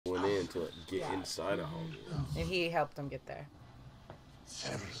to get inside a home. And he helped them get there.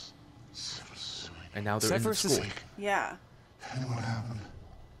 Severus. And now they're in the school. Yeah. Tell me what happened.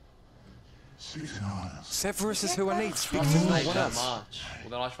 Speak to no one else. Severus is who I need. Speak to no one else. Well,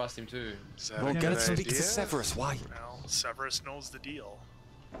 then I trust him too. Well, get it to speak to Severus. Why? Well, Severus knows the deal.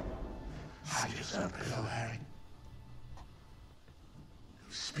 Hide yourself below, Harry.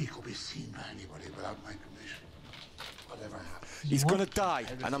 You speak or be seen by anybody without my permission. Whatever happens. He's gonna die,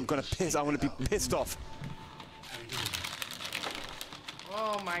 and I'm gonna piss. I want to be pissed off.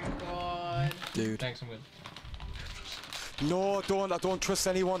 Oh my god. Dude. Thanks, I'm good. No, don't. I don't trust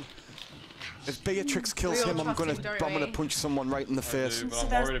anyone. If Beatrix kills him, I'm gonna punch someone right in the face. So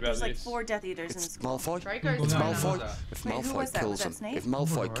there's like 4 Death Eaters in the school. Malfoy. Draco's It's not. Malfoy. If Wait, who was Malfoy that? kills Was that him, Snape? if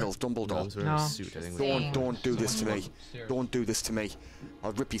Malfoy kills Dumbledore, don't do this to me. Don't do this to me.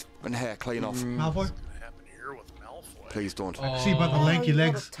 I'll rip his fucking hair clean off. Malfoy. What happened here with Malfoy? Please don't. I can see by the lanky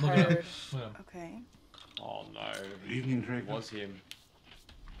legs. Okay. Oh no. Good evening, Draco. It was him.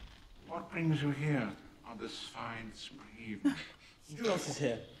 What brings you here on this fine spring evening? Who else is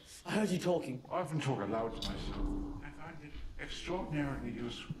here? I heard you talking. I often talk aloud to myself. I find it extraordinarily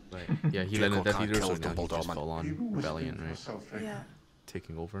useful. Right. Yeah, he led the Death Eaters, so now he Dumbledore, just man. full on Even whispering rebellion, to right? myself, Draco. Yeah.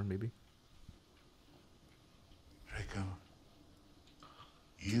 Taking over, maybe. Draco,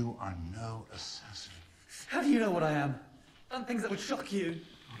 you are no assassin. How do you know what I am? Done things that would shock you.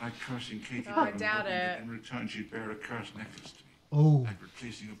 Like cursing Katie Oh, I Brown, doubt hoping that it. in return she'd bear a cursed necklace to me. Oh. Like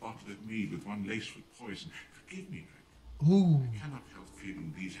replacing a bottle of mead with one laced with poison. Forgive me, Draco. Ooh. I cannot help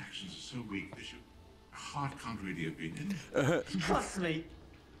feeling these actions are so weak they should a hard contrary opinion. Trust me.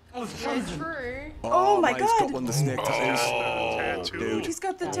 I was It's chosen. true. Oh my He's god. got one of the snake tattoos. Tattoo. Dude. He's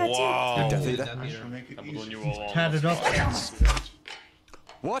got the tattoo. Wow. Death Eater. I shall make it Dumbledore easy. knew all along. Tatted up.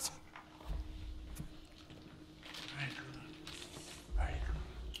 What? Very good. Very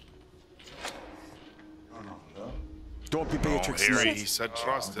good. No. Don't be Beatrix. Harry, Snape. he said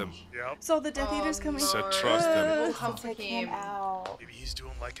trust him. Yep. So the Death Eaters coming. Said trust him. We'll To comfort take him him. out. Maybe he's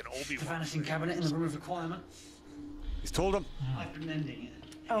doing like an The Obi-Wan. vanishing cabinet in the room of requirement. He's told him. I've been mending it.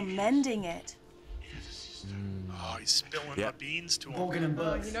 Oh, mending it. Oh, he's spilling Yep. the beans to him. Borgin and Oh,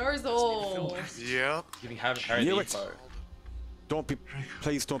 Burke. he knows all. Yep. Giving Harry Knew the it. info. Don't be.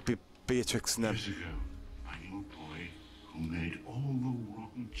 Please don't be Beatrix and them. Years ago, I knew a boy who made all the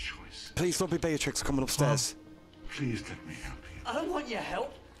wrong choices. Please don't be Beatrix coming upstairs. Please let me help you. I don't want your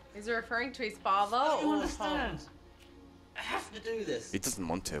help. Is he referring to his father I don't or understand. I have to do this. He doesn't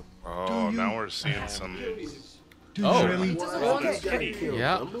want to. Oh, now we're seeing some. Do Oh. you really? doesn't want Does to. Kitty kill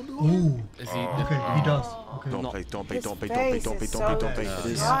Yeah. Dumbledore? Ooh. Is he? Okay, he does. Okay. Don't No. be. Don't be. His Don't be. Don't be. face Don't be. is Don't be. Don't be. so It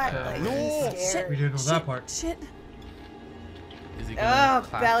is. hot, like, No. scared. We didn't know that part. Shit. Is he Oh, gonna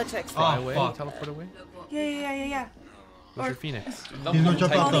clap, Bellatrix. fly Oh, away, fuck. teleport away? Yeah. Where's your phoenix? He's gonna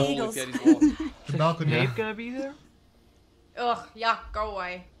jump out the- Eagles. If he had his wall. The balcony. Dave gonna be there? Ugh, yeah, go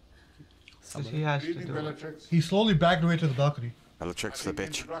away. Because he has to Evening, do it. Bellatrix. He's slowly backed away to the balcony. Bellatrix the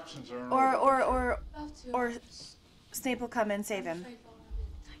bitch. Introductions are in order. Or Snape will come and save him.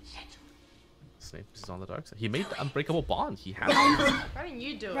 Snape is on the dark side. He made the unbreakable bond. He has. Why didn't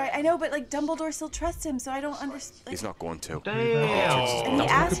you do it? Right, I know, but like Dumbledore still trusts him, so I don't understand. He's not going to. Damn. And he Dumbledore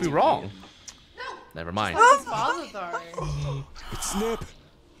asked could be him. wrong. Never mind. His father though. It's Snape.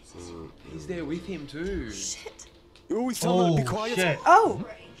 He's there with him too. Shit. Oh, he's telling her to be Oh, quiet. shit. Oh,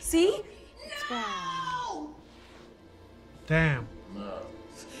 see? Damn.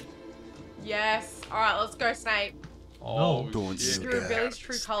 Yes. All right, let's go, Snape. Oh, Don't shit. you You dare. reveal his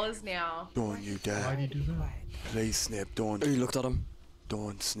true colors now. Don't you Why dare. do you do that? Please, Snape, don't. He looked at him.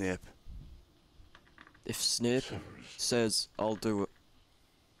 Don't, Snape. If Snape says, I'll do it.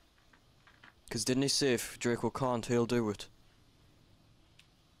 Because didn't he say if Draco can't, he'll do it?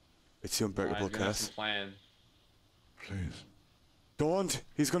 It's the unbreakable He's gonna have curse. some plan. Please. Don't.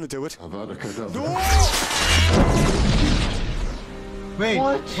 He's gonna do it. Avada Kedavra. No! Wait,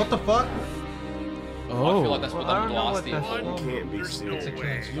 what the fuck? Oh, I feel like that's what Well, I don't Dumbledore know asked what him. that's You for. can't be There's no serious.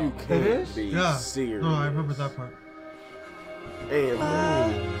 way. You It can't is? be Yeah. serious. No, I remember that part. And No.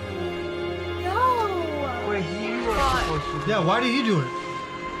 Wait, he was supposed to. Yeah, why did he do it?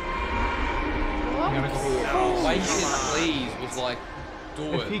 Why he said please was like, do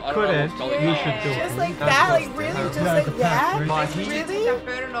it. If he I don't know what's couldn't, going you on. should do it. Just like That's that, what- like really, just Yeah, like the that. pack, But he Really? That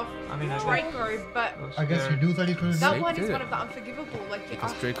burden of I mean, I guess- Draco, but I guess he knew that he couldn't do that it. one did is it. one of the unforgivable. Like,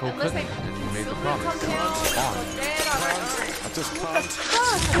 Because Draco unless couldn't, they and he made the Slytherin promise. comes down, Bond. or dead, I don't know. I just can't.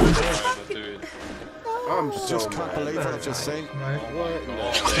 But dude. I'm I so just can't mad. believe what I've just seen. Right? What?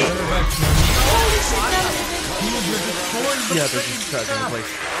 Yeah, they're just trapping the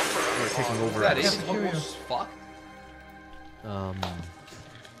place. We're taking over. That is almost fuck.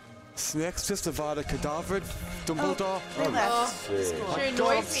 Snake's just Avada Kedavra, Dumbledore. They left the shit. school. She God, annoys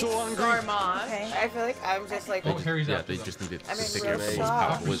I'm me so so angry. much. Okay. I feel like I'm just like. Oh, Harry's Yeah, after they them. just needed I'm to in figure real out who's shock. power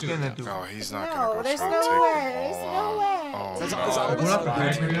What's he wizard. gonna do? Oh, he's not No, gonna go there's try no to take way. them There's all no way. on. There's Oh, always What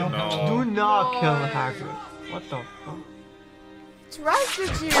happened, Harry? no. Do not kill No. Hagrid. What the fuck?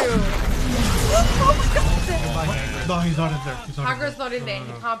 Trusted you. No, he's not in there. He's not Hagrid's in not in there. No,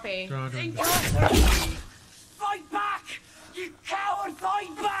 He no, can't be. no, no, no, no. Fight back! You coward,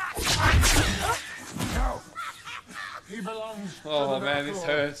 fight back! He belongs. Oh man, this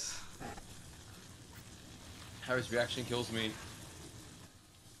hurts. Harry's reaction kills me.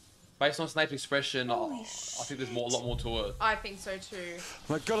 Based on Snape's expression, I think there's a lot more to it. I think so too.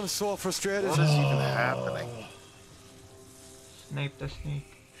 My God, I'm so frustrated. What is even happening? Snape the snake.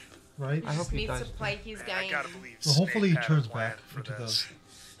 Right? I hope he Needs does. to play his I game. gotta believe. Well, hopefully he Snape had a turns plan back for into this.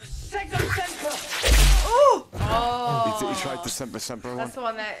 Second center! Oh, He tried the Semper one. that's the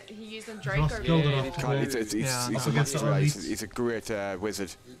one that he used on He's Draco. not skilled didn't enough he? to God, go he's a against the master. elites. He's a great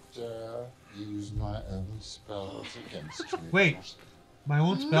wizard. Use my own spells against you. Wait, my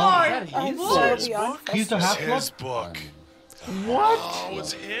own spell? No, I'm what? so beyond. He's the It's half-blood? his book. What? Oh,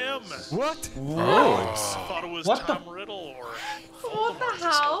 it's him. What? I thought it was What the- Tom Riddle or What the Voldemort this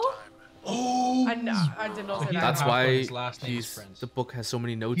hell? whole time. Oh! I know. I did not say that. That's Half why of his last name is he's Prince. the book has so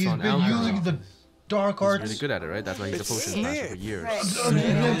many notes He's on been alcohol. using the dark He's arts. really good at it, right? That's why he's the It's potion master for Snape. years. Right.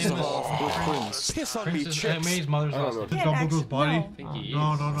 Snape's the half-blood prince. Piss on me, Prince is, I mean, chicks. his mother's I don't last know. name. Can't Dumbledore's actually- body? no. I think he is.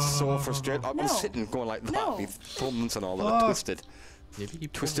 No. So frustrated. I was No. sitting going like that. No. Me thumbs and all that Fuck. are twisted. Maybe he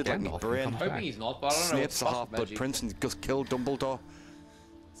Twisted pulled like my Gandalf and brain. comes hoping back. he's not, but I don't know. Snape's It's a fucking half-blood magic. prince and just killed Dumbledore.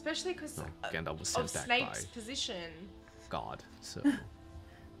 Especially because No, Gandalf was of sent back Snape's by position. God. So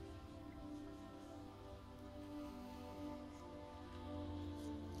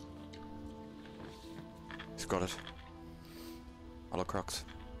He's got it. Holocrux.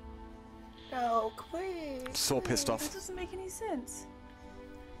 No, please. So pissed That off. doesn't make any sense.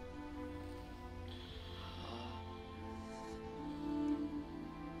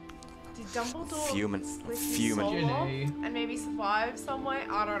 Did Dumbledore Fuming. split his Fuming. soul off Jenny. and maybe survive some way?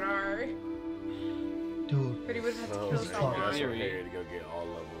 I don't know. Dude, But he would have had to Oh, kill man, someone. that's for Harry to go get all of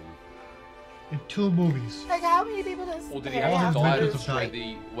them. in 2 movies. Like, how many people does or did he Harry have to All die his to mentions have destroy died.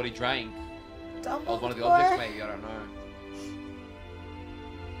 the what he drank? That was one of the Dumbledore? objects, maybe. I don't know.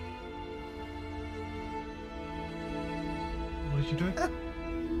 What is she doing?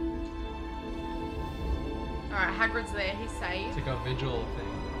 Alright, Hagrid's there. He's It's safe. like a vigil thing.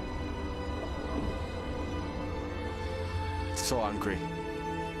 So angry.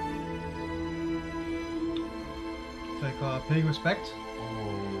 It's like paying respect?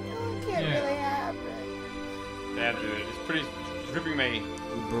 Can't Yeah. really happen. Damn, dude, it's pretty dripping me.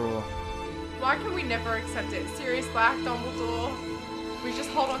 Bro. Why can we never accept it? Sirius Black, Dumbledore. We just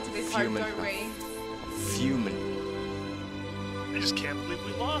hold on to this hope, Fuming. don't we? Fuming. I just can't believe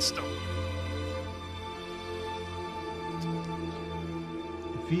we lost him.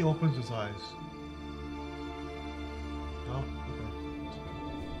 If he opens his eyes. No? Okay.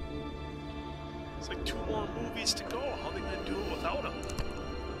 It's like 2 more movies to go. How are they gonna do it without him?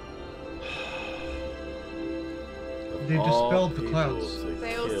 They All dispelled the people clouds. to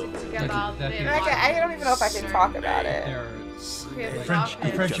They all kill. stick together. That They're is- like- I don't even know if I can talk about it. They're, We're French,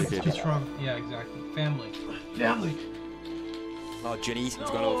 darkness. friendship is too strong. yeah, exactly. Family. Family. Oh, Ginny's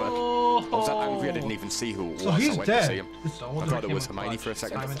gone over. I was that angry I didn't even see who it was. So I he's went to dead. see him. I thought it was Hermione for a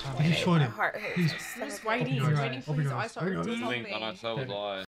second. Time and time He's again. showing My him. heart hurts. Please. I'm just waiting. Open your He's eyes. waiting for Open his your eyes. eyes to open Open to your eyes. something. And I so was I.